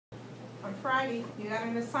on Friday, you got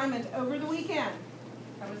an assignment over the weekend.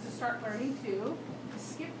 That was to start learning to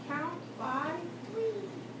skip count by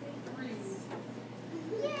threes.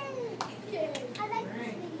 Yay! I like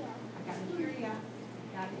this video. I gotta hear ya.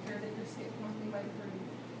 Gotta hear that you're skip counting by threes.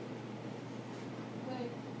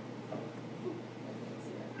 Wait.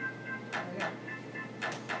 There we go.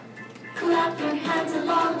 Clap your hands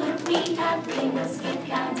along with me and we will skip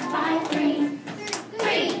count by 3.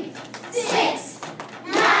 3, 6,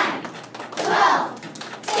 9, 12,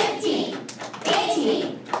 15,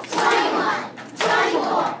 18, 21,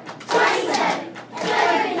 24, 27,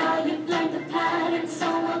 30. Now you've learned the pattern, so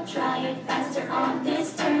we'll try it faster on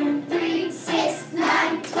this turn. 3, 6,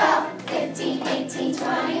 9, 12, 15, 18,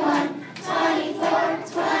 21, 24,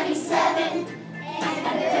 27,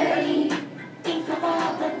 and 30. Think of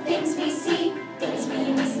all the things we see, things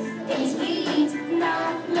we miss, things we eat.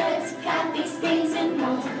 Now let's count these things in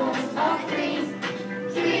multiples of 3.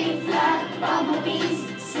 3 flat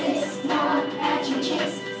bumblebees, 6 small hatching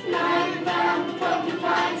chicks, 9 brown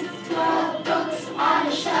porcupines, 12 books on a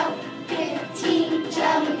shelf, 15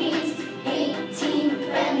 jelly beans, 18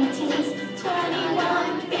 friendly teens,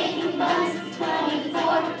 21 baking buns,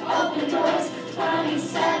 24 open doors,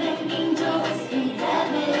 27 angels in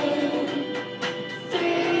heaven.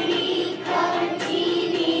 30 color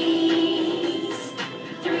TVs.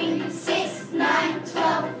 3, 6, 9,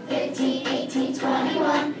 12, 15, 18,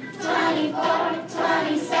 21, 24,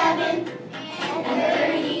 27, and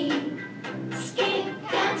 30. Skip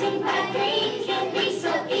counting by 3 can be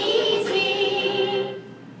so easy.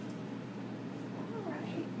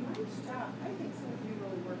 Alright, nice job. I think some of you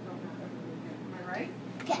really worked on that over the weekend. Am I right?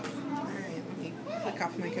 Yes. Alright, let me click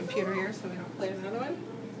off my computer here so we don't play another one.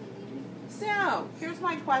 So, here's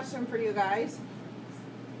my question for you guys.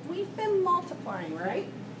 We've been multiplying, right?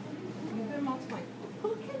 We've been multiplying.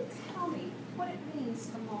 Who can tell me what it means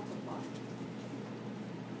to multiply?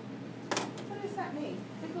 What does that mean?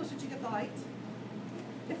 Nicholas, did you get the light?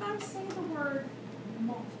 If I'm saying the word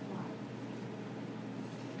multiply.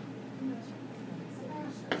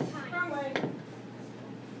 Wrong way.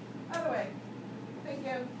 Other way. Thank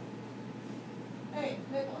you. Hey,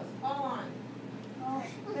 Nicholas, all on. Oh,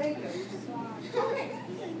 thank you. Okay,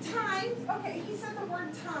 times. Okay, he said the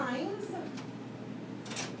word times.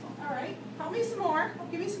 All right, help me some more.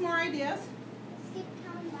 Give me some more ideas. Skip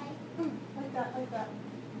count by. Like that, like that.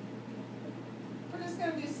 We're just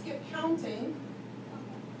going to do skip counting.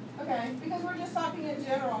 Okay, because we're just talking in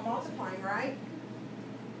general, multiplying, right?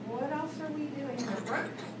 What else are we doing here,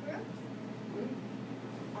 Brooke?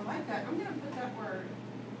 I like that. I'm going to put that word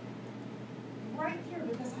right here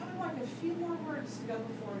because I would like a few more words to go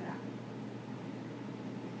before that.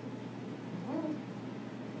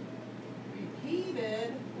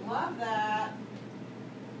 Repeated, love that.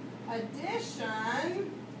 Addition.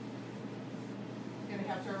 I'm going to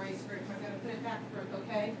have to erase groups. I'm going to put it back group,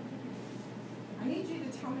 okay? I need you to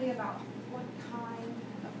tell me about what kind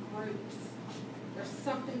of groups. There's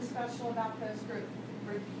something special about those groups.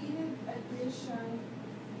 Repeated addition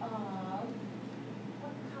of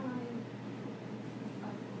what kind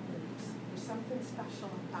of groups? There's something special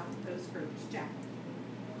about those groups. Jack.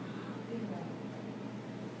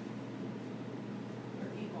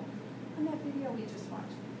 They're equal. In that video we just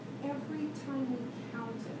watched, every time we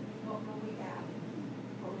counted, what were we adding?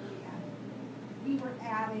 What were we adding? We were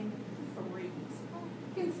adding threes.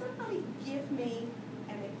 Can somebody give me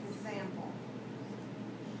an example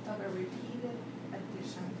of a repeated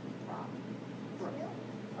addition problem?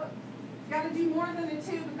 Oh, got to do more than a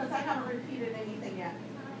 2 because I haven't repeated anything yet.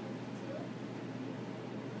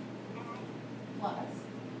 Plus.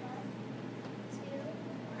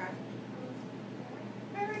 Okay.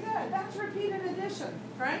 Very good. That's repeated addition,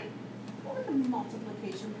 right? What would the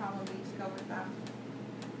multiplication problem be to go with that?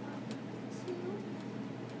 2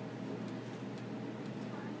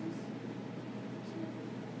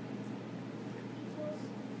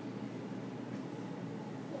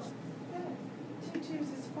 Good. 2 2s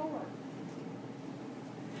is 4.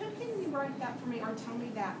 How can you write that for me or tell me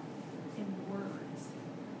that in words?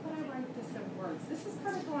 How do I write this in words? This is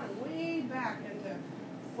kind of going way back into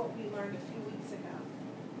what we learned a few weeks ago.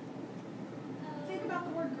 Think about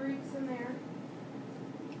the word groups in there.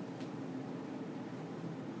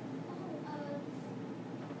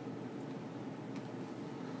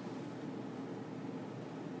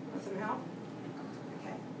 Want some help?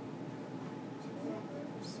 Okay.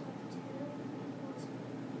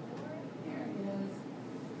 There it is.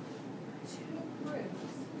 2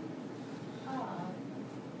 groups of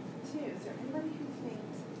 2. Is there anybody who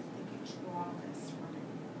thinks they can draw this for me?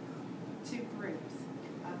 2 groups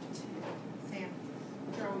of 2. Sam,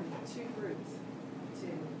 draw me 2 groups of 2.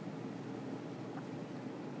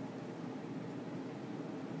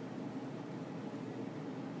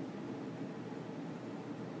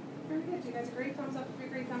 guys agree? Thumbs up if you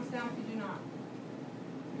agree, thumbs down if you do not.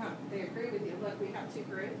 Huh, they agree with you. Look, we have two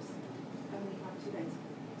groups and we have two things.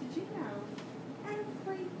 Did you know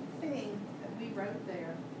everything that we wrote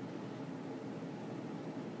there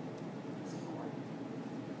is 4?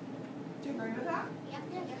 Do you agree with that? Yep.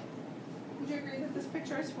 Would you agree that this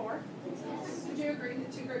picture is 4? Yes. Would you agree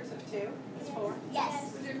that 2 groups of 2 is 4?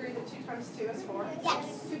 Yes. Would you agree that 2 times 2 is 4?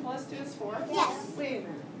 Yes. 2 plus 2 is 4? Yes. Wait a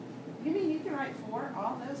minute. You mean you can write 4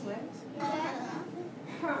 all those ways?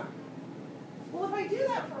 Huh. Well, if I do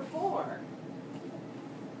that for 4,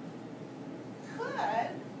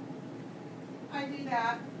 could I do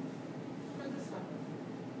that for this number?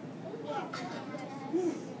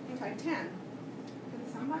 Okay, 10. Can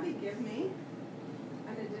somebody give me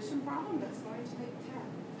an addition problem that's going to take 10?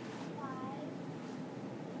 5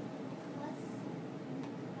 plus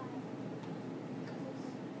 5.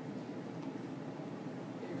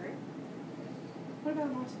 Do you agree? What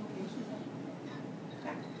about multiplication?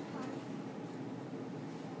 Okay.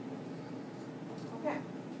 Okay.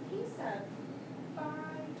 He said 5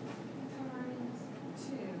 times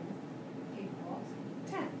 2 equals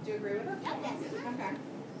 10. Do you agree with it? Yes. Okay.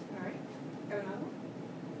 All right. Got another one?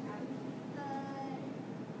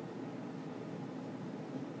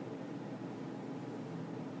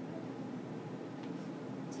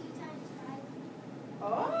 2 times 5.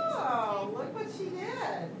 Oh, look what she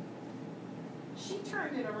did. She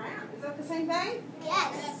turned it around. Is that the same thing?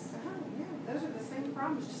 Yes. Oh, yeah. Those are the same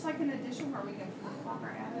problems. Just like in addition where we can flip-flop our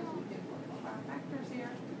adders, we can flip-flop our factors here.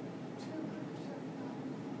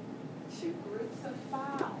 2 groups of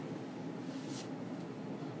 5.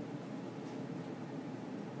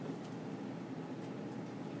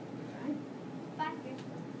 Okay. Factor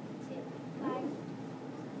 2. 5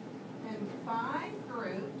 And 5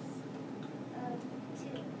 groups of 2.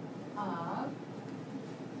 of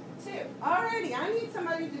 2. Alrighty, I need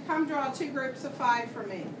somebody to come draw 2 groups of 5 for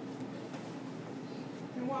me.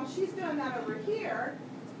 And while she's doing that over here,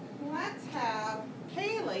 let's have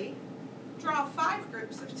Kaylee draw 5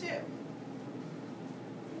 groups of 2. I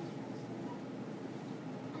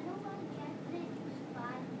don't want to calculate 5,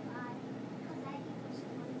 5, because that equals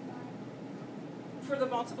 25. For the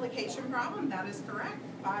multiplication problem, that is correct.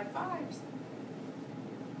 5 5s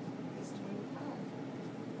is 25.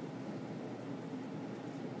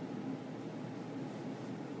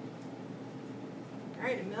 All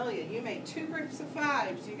right, Amelia, you made 2 groups of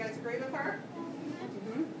 5s. Do you guys agree with her?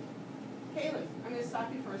 Mm-hmm. Kaylee, I'm going to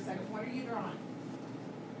stop you for a second. What are you drawing?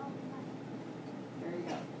 There you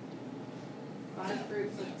go. 5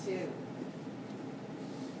 groups of 2.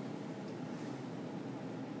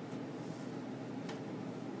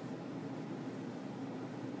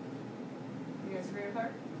 You guys agree with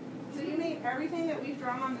her? So you mean everything that we've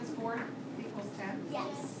drawn on this board equals 10?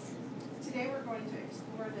 Yes. Today we're going to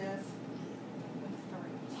explore this with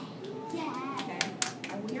 3. Yeah. Okay?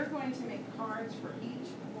 And we are going to make cards for each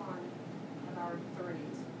one of our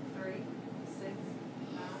 3s. 3, 6,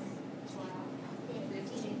 9, 12,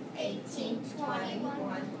 15, 18,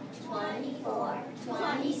 21, 24,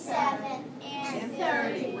 27, and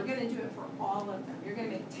 30. We're going to do it for all of them. You're going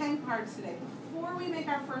to make 10 cards today. Before we make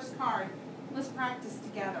our first card, let's practice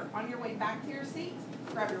together. On your way back to your seats,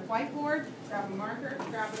 grab your whiteboard, grab a marker,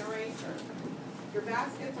 grab an eraser. Your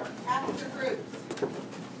baskets are at your groups.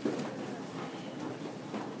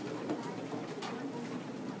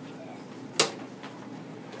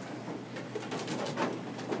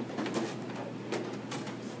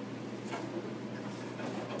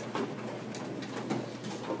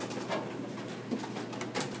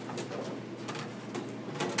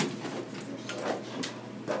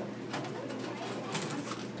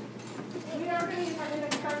 We are going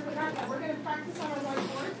to start with that. We're going to practice on our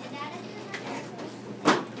whiteboard.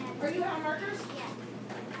 Are you out markers?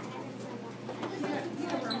 You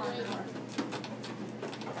know where markers are.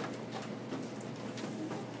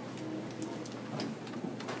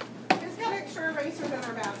 Just got extra erasers in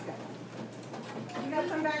our basket. You got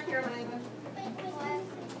some back here, Landon.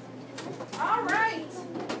 All right.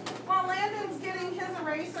 While Landon's getting his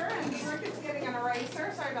eraser and Rick is getting an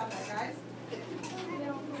eraser, sorry about that, guys.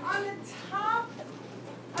 On the top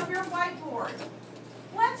of your whiteboard,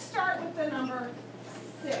 let's start with the number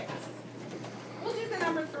 6. We'll do the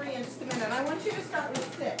number 3 in just a minute. I want you to start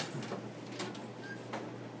with 6.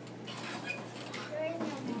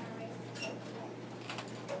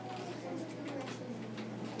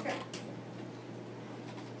 Okay.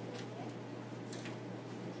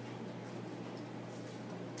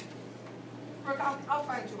 Brooke, I'll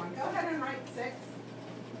find you one. Go ahead and write 6.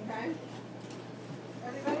 Okay?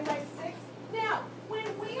 Everybody write 6? Now, when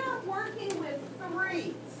we are working with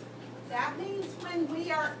 3s, that means when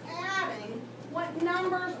we are adding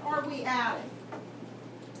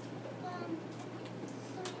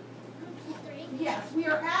yes, we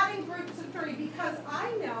are adding groups of 3 because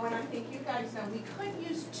I know, and I think you guys know, we could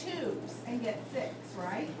use 2s and get 6,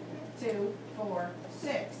 right? 2, 4,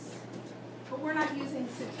 6. But we're not using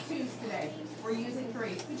 2s today. We're using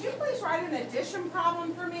 3s. Could you please write an addition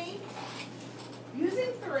problem for me? Using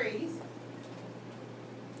 3s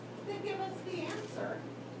to give us the answer.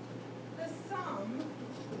 The sum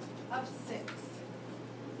of 6.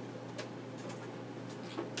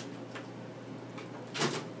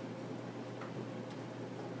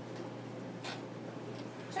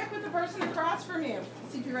 Check with the person across from you.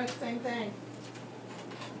 See if you wrote the same thing.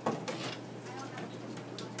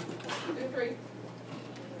 2, 3. Did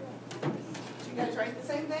you guys write the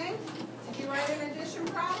same thing? Did you write an addition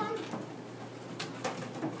problem?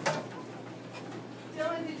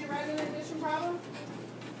 Dylan, did you write an addition problem?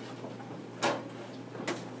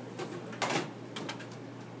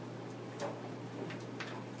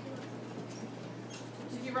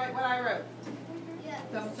 Did you write what I wrote? Yes.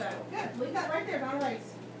 Double check. Good. Leave that right there. Don't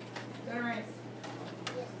erase. Don't erase.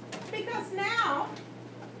 Because now,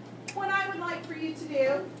 what I would like for you to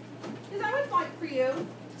do is I would like for you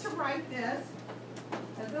to write this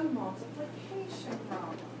as a multiplication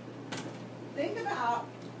problem. Think about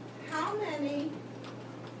how many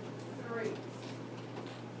 3s.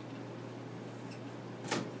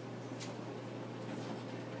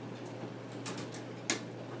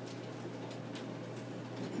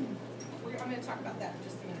 I'm going to talk about that in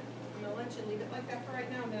just a minute. I'm going to let you leave it like that for right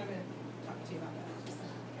now, and then I'm going to talk to you about that in just a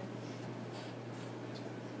second.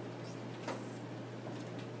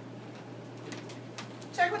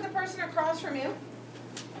 Okay? Check with the person across from you.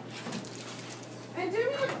 And do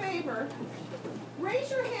me a favor. Raise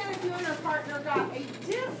your hand if you and your partner got a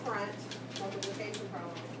different multiplication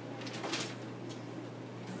problem.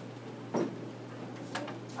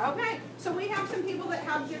 Okay, so we have some people that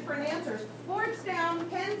have different answers. Boards down,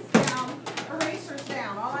 pens down, erasers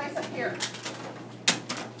down. All eyes up here.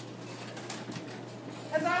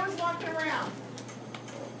 As I was walking around,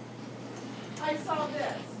 I saw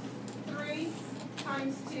this. 3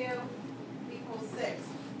 times 2 equals 6.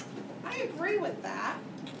 I agree with that.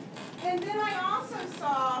 And then I also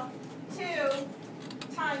saw 2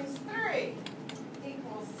 times 3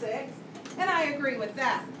 equals 6. And I agree with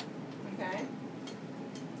that. Okay?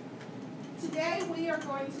 Today we are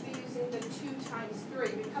going to be using the 2 times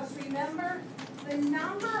 3 because remember, the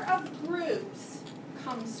number of groups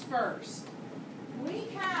comes first. We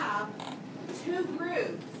have 2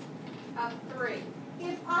 groups of 3.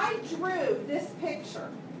 If I drew this picture,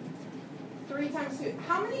 3 times 2,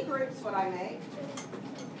 how many groups would I make?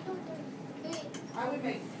 I would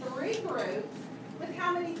make 3 groups with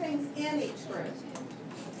how many things in each group?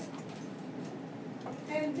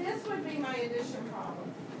 And this would be my addition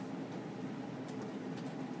problem.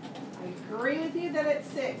 I agree with you that it's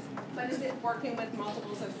 6, but is it working with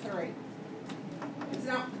multiples of 3? It's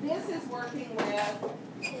not. This is working with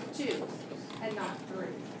 2 and not 3.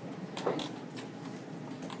 Okay?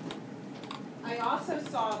 I also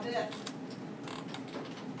saw this.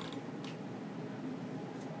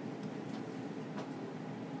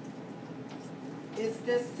 Is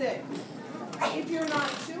this 6? If you're not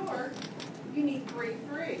sure, you need 3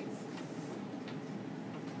 3s.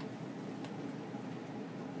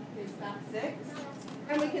 Is that 6?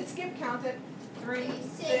 And we could skip count it. 3,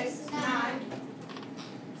 6, 9.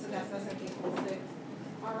 So that doesn't equal 6.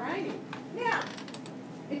 All righty. Now,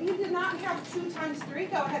 if you did not have 2 times 3,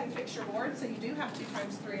 go ahead and fix your board. So you do have 2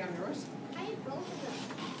 times 3 on yours. I have both of them.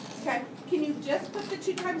 Okay. Can you just put the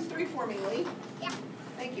 2 times 3 for me, Lee? Yeah.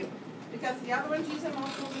 Thank you. Because the other one's using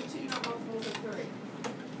multiples of 2, not multiples of 3.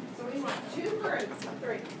 So we want 2 groups of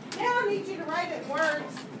 3. Now I need you to write it in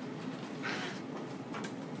words.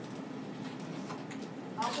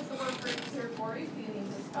 I'll put the word groups here for you if you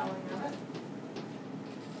need the spelling of it.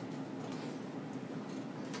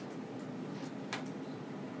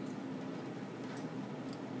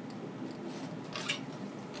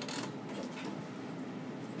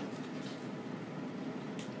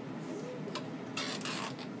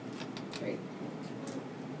 Great.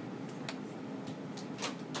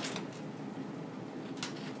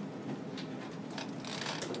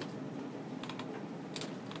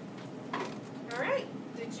 All right.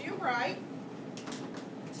 Did you write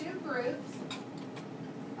 2 groups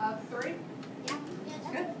of 3? Yeah.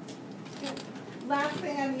 Good. Good. Last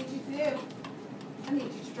thing I need you to do, I need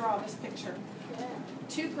you to draw this picture.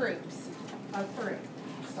 2 groups of 3.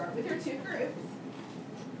 Start with your 2 groups.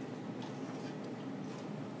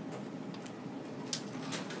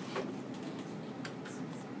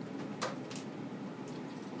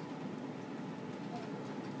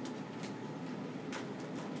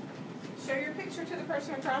 Show your picture to the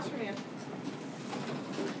person across from you.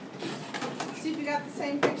 See if you got the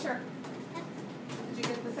same picture. Did you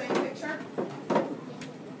get the same picture?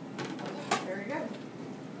 Very good.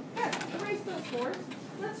 Good. Erase those boards.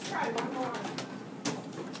 Let's try one more.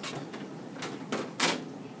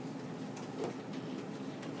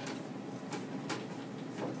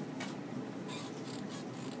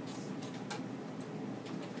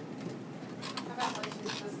 How about let's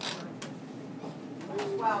use this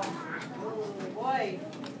number? 12. Oh boy.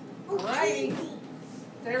 All righty.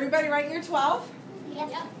 Did everybody write your 12?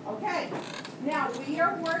 Yep. Okay. Now we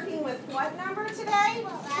are working with what number today?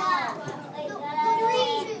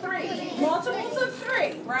 3. Multiples of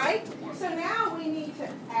 3, right? So now we need to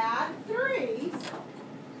add 3s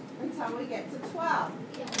until we get to 12.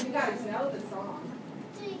 You guys know the song.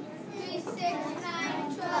 3, 6,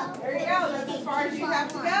 9, 12. There you go. That's as far as you have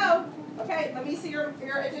to go. Okay, let me see your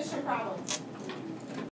addition problem.